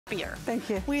happier. Thank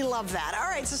you. We love that. All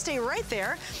right, so stay right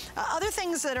there. Other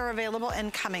things that are available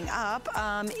and coming up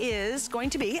is going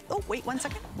to be, oh, wait one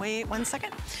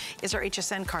second, is our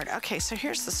HSN card. Okay, so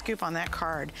here's the scoop on that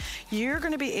card. You're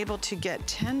gonna be able to get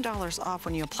 $10 off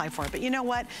when you apply for it, but you know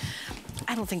what?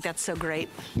 I don't think that's so great.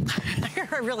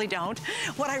 I really don't.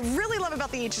 What I really love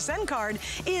about the HSN card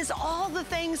is all the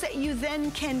things that you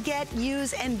then can get,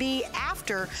 use, and be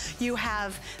after you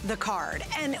have the card.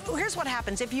 And here's what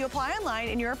happens. If you apply online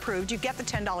and you're approved, you get the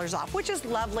 $10 off, which is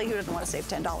lovely. Who doesn't want to save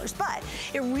 $10? But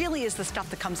it really is the stuff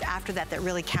that comes after that that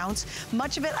really counts.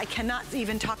 Much of it I cannot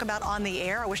even talk about on the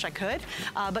air. I wish I could,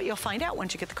 but you'll find out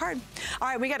once you get the card. All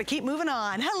right, we got to keep moving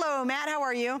on. Hello, Matt. How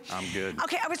are you? I'm good.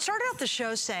 Okay, I would start out the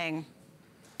show saying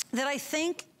that I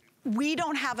think we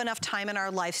don't have enough time in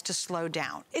our lives to slow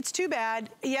down. It's too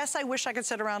bad. Yes, I wish I could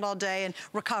sit around all day and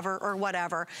recover or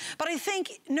whatever. But I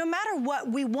think no matter what,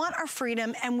 we want our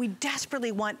freedom and we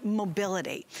desperately want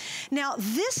mobility. Now,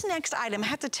 this next item, I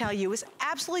have to tell you, has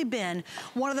absolutely been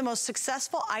one of the most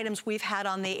successful items we've had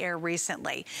on the air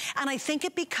recently. And I think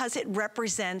it because it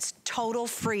represents total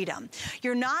freedom.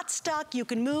 You're not stuck. You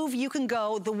can move, you can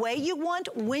go the way you want,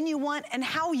 when you want, and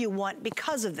how you want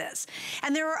because of this.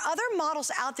 And there are other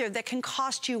models out there that can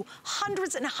cost you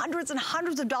hundreds and hundreds and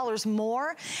hundreds of dollars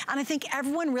more. And I think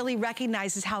everyone really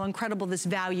recognizes how incredible this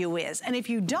value is. And if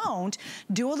you don't,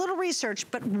 do a little research,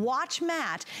 but watch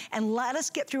Matt and let us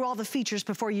get through all the features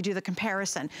before you do the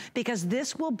comparison, because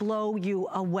this will blow you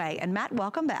away. And Matt,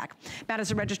 welcome back. Matt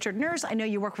is a registered nurse. I know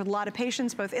you work with a lot of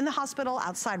patients, both in the hospital,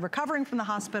 outside recovering from the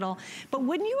hospital. But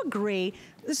wouldn't you agree,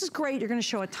 this is great, you're gonna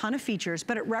show a ton of features,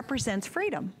 but it represents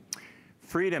freedom.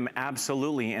 Freedom,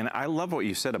 absolutely. And I love what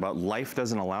you said about life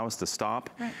doesn't allow us to stop.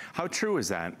 Right. How true is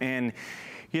that? And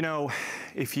you know,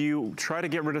 if you try to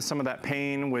get rid of some of that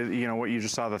pain with, you know, what you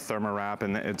just saw, the Thermowrap,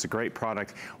 and it's a great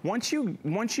product. Once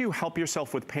you help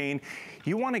yourself with pain,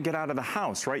 you want to get out of the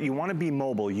house, right? You want to be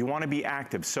mobile, you want to be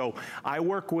active. So I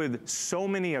work with so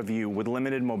many of you with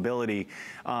limited mobility.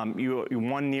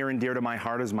 One near and dear to my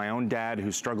heart is my own dad,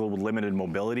 who struggled with limited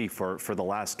mobility for the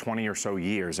last 20 or so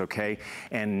years, okay?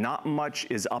 And not much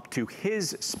is up to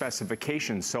his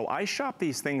specifications. So I shop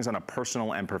these things on a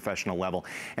personal and professional level.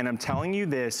 And I'm telling you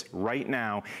this right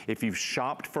now, if you've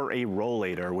shopped for a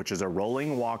Rollator, which is a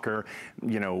rolling walker,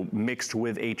 you know, mixed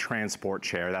with a transport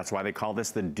chair, that's why they call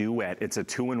this the Duet. It's a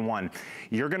 2-in-1.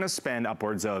 You're gonna spend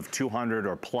upwards of $200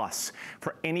 or plus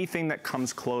for anything that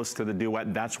comes close to the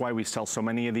Duet. That's why we sell so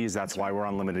many of these. That's why we're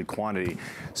on limited quantity.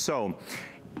 So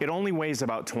it only weighs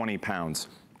about 20 pounds.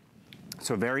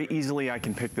 So very easily I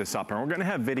can pick this up, and we're gonna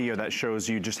have video that shows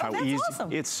you just how easy.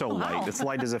 Awesome. It's so light. It's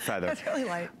light as a feather. That's really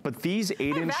light. But these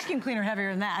 8-inch vacuum cleaner heavier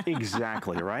than that.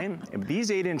 Exactly, right? These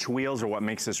 8-inch wheels are what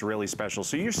makes this really special.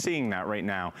 So you're seeing that right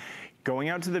now. Going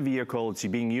out to the vehicle, it's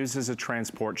being used as a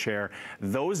transport chair.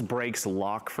 Those brakes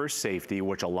lock for safety,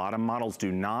 which a lot of models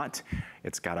do not.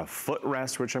 It's got a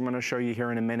footrest, which I'm gonna show you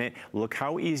here in a minute. Look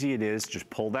how easy it is. Just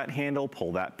pull that handle,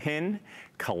 pull that pin,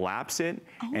 collapse it,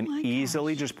 and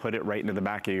easily just put it right into the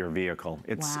back of your vehicle.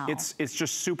 It's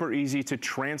just super easy to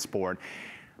transport.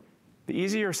 The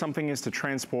easier something is to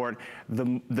transport,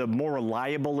 the more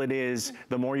reliable it is,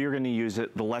 the more you're gonna use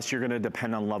it, the less you're gonna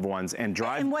depend on loved ones and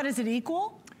drive. And what does it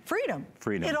equal? Freedom.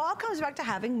 Freedom. It all comes back to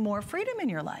having more freedom in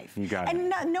your life. You got it.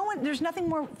 And there's nothing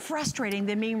more frustrating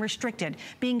than being restricted,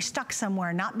 being stuck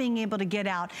somewhere, not being able to get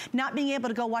out, not being able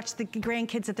to go watch the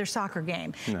grandkids at their soccer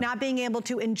game, not being able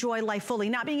to enjoy life fully,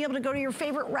 not being able to go to your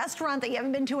favorite restaurant that you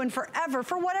haven't been to in forever,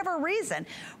 for whatever reason.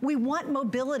 We want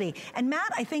mobility. And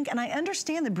Matt, I think, and I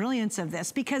understand the brilliance of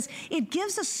this, because it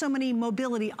gives us so many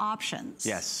mobility options.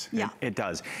 Yes, it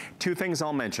does. Two things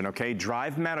I'll mention, okay?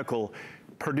 Drive Medical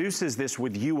produces this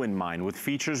with you in mind, with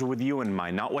features with you in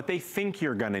mind, not what they think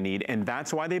you're gonna need, and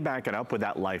that's why they back it up with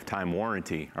that lifetime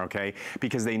warranty, okay?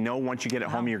 Because they know once you get it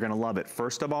home, you're gonna love it.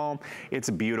 First of all, it's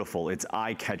beautiful, it's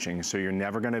eye-catching, so you're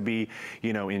never gonna be,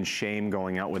 you know, in shame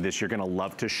going out with this. You're gonna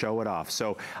love to show it off.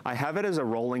 So I have it as a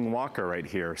rolling walker right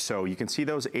here. So you can see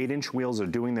those 8-inch wheels are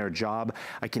doing their job.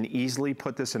 I can easily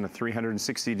put this in a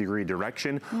 360-degree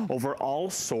direction over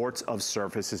all sorts of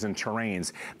surfaces and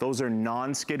terrains. Those are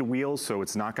non-skid wheels, so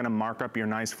it's not gonna mark up your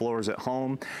nice floors at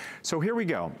home. So here we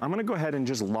go. I'm gonna go ahead and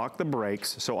just lock the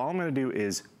brakes. So all I'm gonna do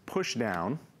is push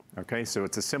down. Okay, so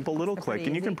it's a simple little click,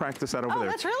 and you can practice that over there.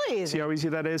 Oh, that's really easy. See how easy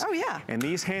that is? Oh, yeah. And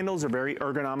these handles are very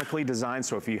ergonomically designed,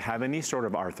 so if you have any sort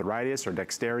of arthritis or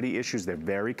dexterity issues, they're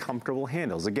very comfortable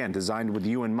handles. Again, designed with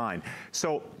you in mind.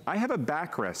 So I have a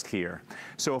backrest here.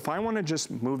 So if I wanna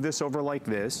just move this over like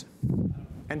this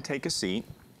and take a seat,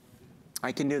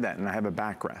 I can do that, and I have a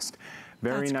backrest.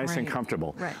 Very That's nice great. and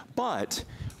comfortable. Right. But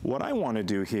what I want to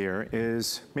do here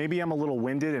is maybe I'm a little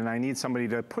winded and I need somebody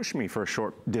to push me for a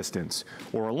short distance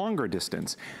or a longer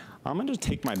distance. I'm going to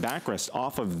take my backrest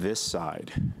off of this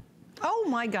side. Oh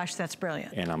my gosh, that's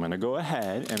brilliant. And I'm going to go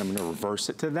ahead and I'm going to reverse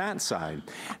it to that side.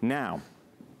 Now,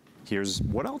 here's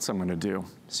what else I'm going to do.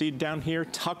 See down here,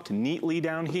 tucked neatly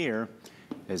down here,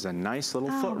 is a nice little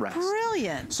footrest.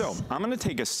 Brilliant. So I'm going to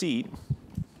take a seat,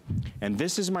 and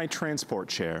this is my transport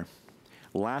chair.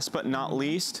 Last but not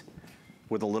least,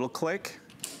 with a little click,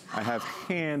 I have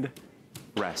hand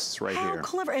rests right here. How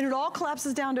clever. And it all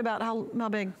collapses down to about how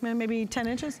big? Maybe 10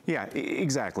 inches? Yeah,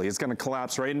 exactly. It's going to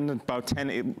collapse right in about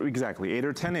 10, exactly, 8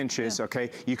 or 10 inches, yeah.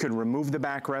 Okay? You can remove the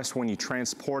backrest when you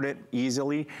transport it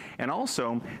easily. And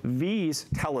also, these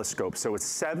telescope, so it's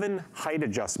 7 height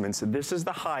adjustments. This is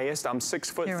the highest. I'm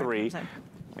 6'3".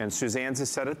 And Suzanne's is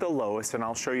set at the lowest, and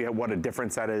I'll show you what a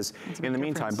difference that is in the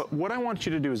meantime. But what I want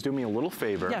you to do is do me a little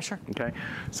favor. Yeah, sure. Okay?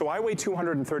 So I weigh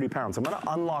 230 pounds. I'm gonna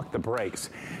unlock the brakes.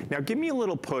 Now give me a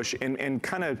little push and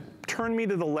kind of turn me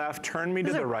to the left, turn me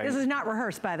to the right. This is not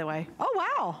rehearsed, by the way. Oh,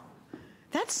 wow.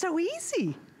 That's so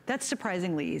easy. That's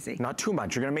surprisingly easy. Not too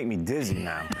much. You're gonna make me dizzy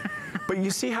now. But you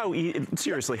see how,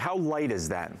 seriously, how light is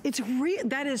that?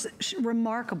 That is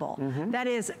remarkable. That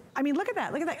is, I mean, look at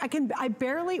that, I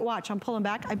barely, watch, I'm pulling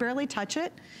back, I barely touch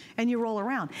it, and you roll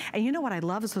around. And you know what I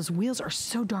love is those wheels are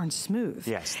so darn smooth.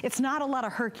 Yes. It's not a lot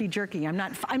of herky-jerky. I'm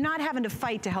not having to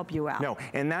fight to help you out. No,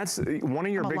 and that's one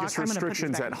of your biggest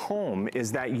restrictions at home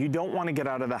is that you don't want to get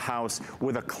out of the house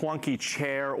with a clunky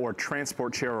chair or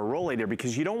transport chair or rollator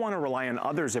because you don't want to rely on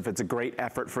others if it's a great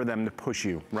effort for them to push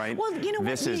you, right? Well, you know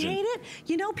what, you hate it?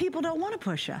 You know people don't want to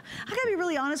push you. I gotta be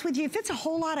really honest with you, if it's a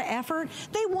whole lot of effort,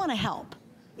 they want to help.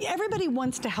 Everybody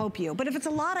wants to help you, but if it's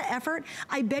a lot of effort,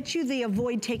 I bet you they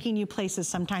avoid taking you places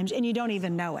sometimes and you don't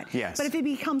even know it. Yes. But if it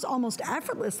becomes almost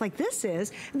effortless like this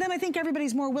is, then I think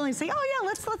everybody's more willing to say, oh yeah,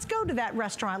 let's go to that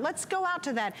restaurant. Let's go out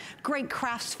to that great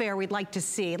crafts fair we'd like to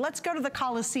see. Let's go to the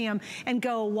Coliseum and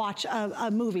go watch a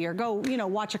movie or go, you know,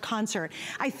 watch a concert.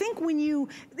 I think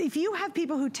if you have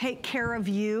people who take care of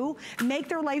you, make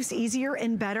their lives easier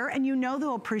and better, and you know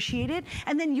they'll appreciate it,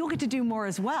 and then you'll get to do more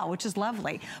as well, which is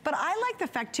lovely. But I like the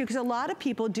fact too, because a lot of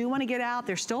people do want to get out,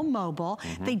 they're still mobile,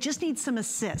 they just need some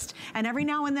assist. And every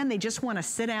now and then they just want to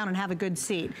sit down and have a good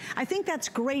seat. I think that's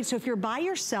great. So if you're by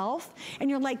yourself and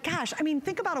you're like, gosh, I mean,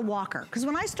 think about a walker. Because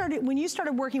when you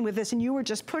started working with this and you were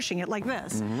just pushing it like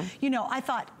this, you know, I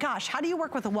thought, gosh, how do you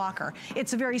work with a walker?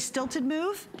 It's a very stilted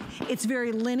move, it's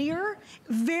very linear,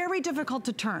 very difficult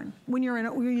to turn when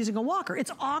you're using a walker.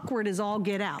 It's awkward as all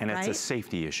get out, and right? it's a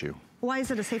safety issue. Why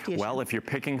is it a safety issue? Well, if you're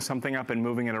picking something up and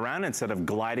moving it around instead of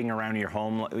gliding around your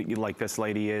home like this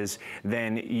lady is,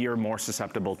 then you're more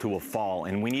susceptible to a fall.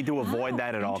 And we need to avoid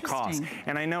that at all costs.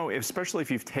 And I know, especially if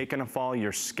you've taken a fall,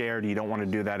 you're scared, you don't want to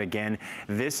do that again.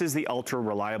 This is the ultra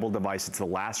reliable device. It's the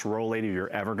last rollator you're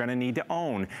ever going to need to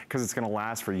own because it's going to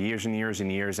last for years and years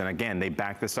and years. And again, they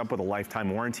back this up with a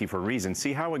lifetime warranty for a reason.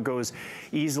 See how it goes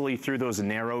easily through those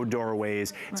narrow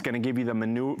doorways. It's going to give you the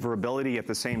maneuverability at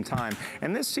the same time.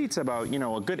 And this seat's about, you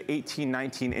know, a good 18,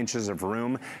 19 inches of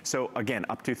room. So again,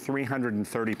 up to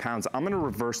 330 pounds. I'm gonna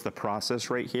reverse the process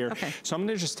right here. Okay. So I'm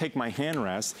gonna just take my hand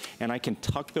rest and I can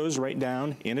tuck those right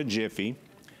down in a jiffy.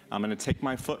 I'm gonna take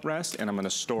my footrest and I'm gonna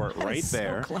store it right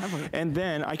there. So clever. And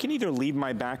then I can either leave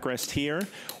my backrest here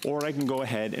or I can go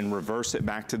ahead and reverse it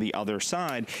back to the other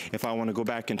side if I wanna go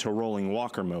back into rolling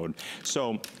walker mode.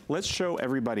 So let's show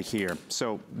everybody here.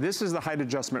 So this is the height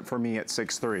adjustment for me at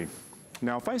 6'3".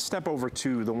 Now, if I step over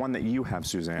to the one that you have,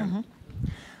 Suzanne,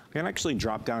 I can actually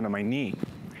drop down to my knee.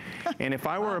 And if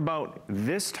I were about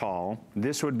this tall,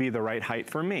 this would be the right height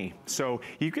for me. So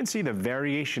you can see the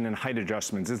variation in height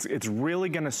adjustments. It's really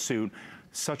gonna suit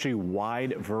such a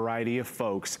wide variety of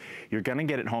folks. You're gonna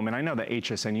get it home. And I know that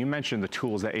HSN, you mentioned the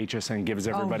tools that HSN gives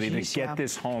everybody to get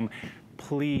this home.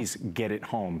 Please get it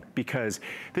home because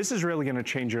this is really gonna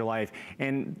change your life.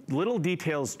 And little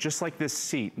details, just like this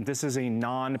seat, this is a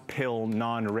non-pill,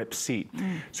 non-rip seat.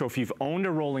 So if you've owned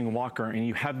a rolling walker and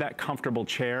you have that comfortable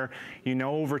chair, you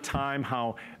know over time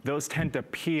how those tend to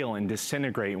peel and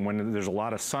disintegrate when there's a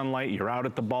lot of sunlight, you're out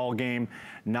at the ball game.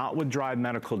 Not with Drive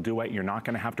Medical Duet, you're not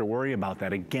gonna have to worry about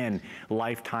that. Again,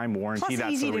 lifetime warranty, plus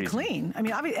that's easy the to reason. Clean.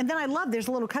 I mean, and then I love, there's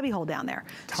a little cubby hole down there.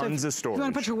 Tons of storage. You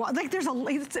wanna put your, like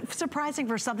it's surprising realizing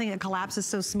for something that collapses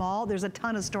so small, there's a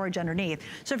ton of storage underneath.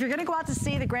 So if you're gonna go out to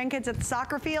see the grandkids at the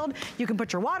soccer field, you can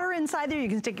put your water inside there, you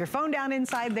can stick your phone down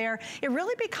inside there. It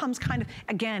really becomes kind of,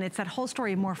 again, it's that whole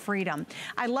story of more freedom.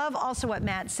 I love also what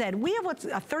Matt said. We have what's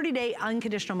a 30-day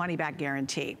unconditional money-back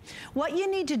guarantee. What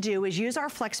you need to do is use our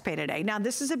FlexPay today. Now,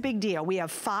 this is a big deal. We have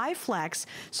 5 Flex,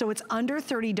 so it's under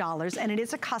 $30, and it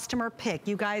is a customer pick.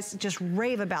 You guys just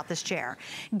rave about this chair.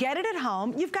 Get it at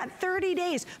home. You've got 30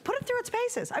 days. Put it through its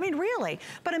paces. I mean, really.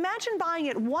 But imagine buying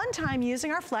it one time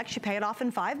using our Flex. You pay it off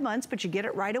in 5 months, but you get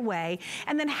it right away.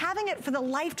 And then having it for the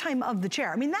lifetime of the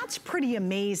chair. I mean, that's pretty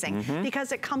amazing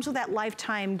because it comes with that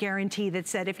lifetime guarantee that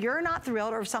said if you're not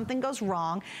thrilled or if something goes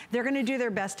wrong, they're gonna do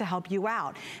their best to help you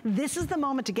out. This is the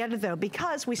moment to get it though,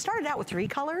 because we started out with 3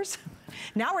 colors.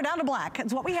 Now we're down to black.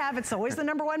 It's what we have. It's always the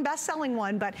 #1 best-selling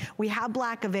one, but we have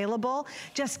black available.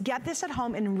 Just get this at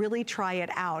home and really try it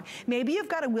out. Maybe you've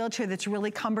got a wheelchair that's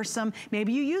really cumbersome.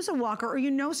 Maybe you use a walker or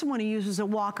you know someone who uses a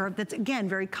walker that's, again,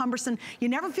 very cumbersome. You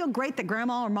never feel great that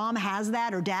grandma or mom has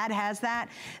that or dad has that.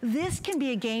 This can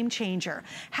be a game changer.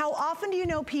 How often do you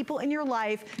know people in your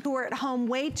life who are at home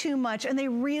way too much and they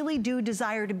really do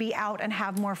desire to be out and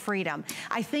have more freedom?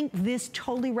 I think this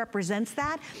totally represents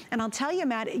that. And I'll tell you,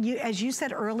 Matt, as you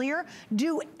said earlier,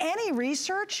 do any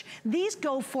research. These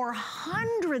go for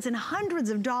hundreds and hundreds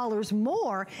of dollars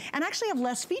more and actually have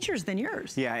less features than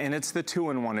yours. Yeah, and it's the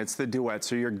 2-in-1, it's the Duet,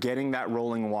 so you're getting that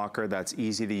rolling walker that's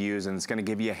easy to use and it's gonna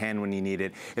give you a hand when you need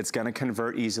it. It's gonna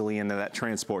convert easily into that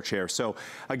transport chair. So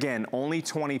again, only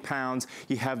 20 pounds,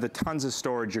 you have the tons of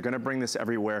storage, you're gonna bring this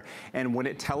everywhere, and when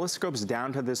it telescopes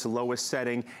down to this lowest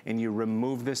setting and you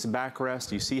remove this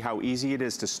backrest, you see how easy it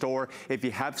is to store. If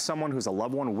you have someone who's a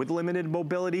loved one with limited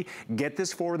mobility, get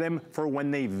this for them for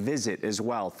when they visit as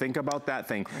well. Think about that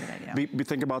thing.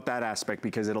 Think about that aspect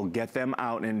because it'll get them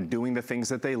out and doing the things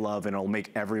that they love and it'll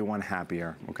make everyone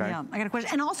happier, okay? Yeah, I got a question.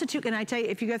 And also too, can I tell you,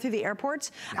 if you go through the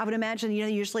airports, I would imagine, you know,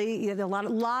 usually a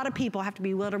lot of people have to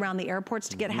be wheeled around the airports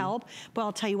to get help. But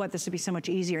I'll tell you what, this would be so much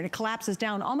easier. And it collapses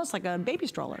down almost like a baby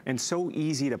stroller. And so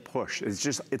easy to push.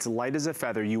 It's light as a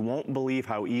feather. You won't believe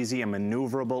how easy and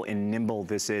maneuverable and nimble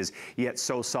this is, yet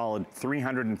so solid,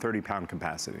 330-pound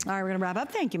capacity. All right, we're gonna wrap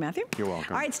up. Thank you, Matthew. You're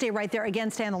welcome. All right, stay right there.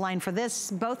 Again, stay on the line for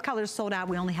this. Both colors sold out.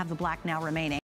 We only have the black now remaining.